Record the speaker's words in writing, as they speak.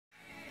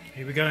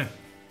Here we go,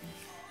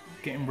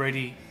 getting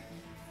ready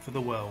for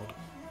the weld.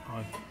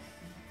 I've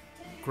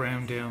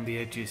ground down the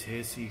edges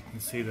here so you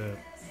can see the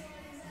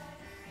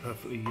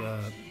perfectly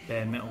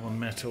bare metal on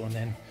metal, and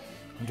then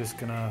I'm just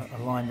going to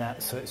align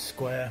that so it's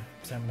square,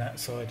 same on that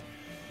side.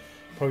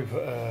 Probably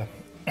put a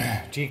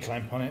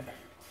G-clamp on it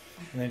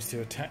and then just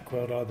do a tack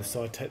weld either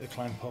side, take the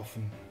clamp off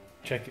and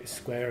check it's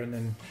square, and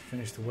then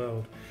finish the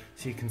weld.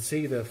 So you can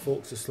see the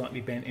forks are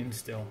slightly bent in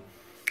still.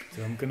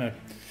 So I'm gonna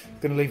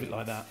leave it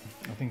like that.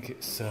 I think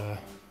it's well,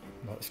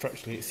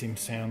 structurally it seems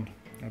sound.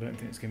 I don't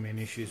think there's gonna be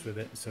any issues with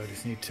it. So I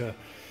just need to,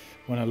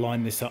 when I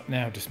line this up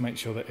now, just make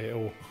sure that it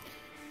all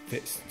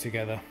fits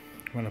together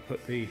when I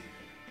put the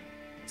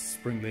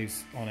spring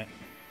leaves on it.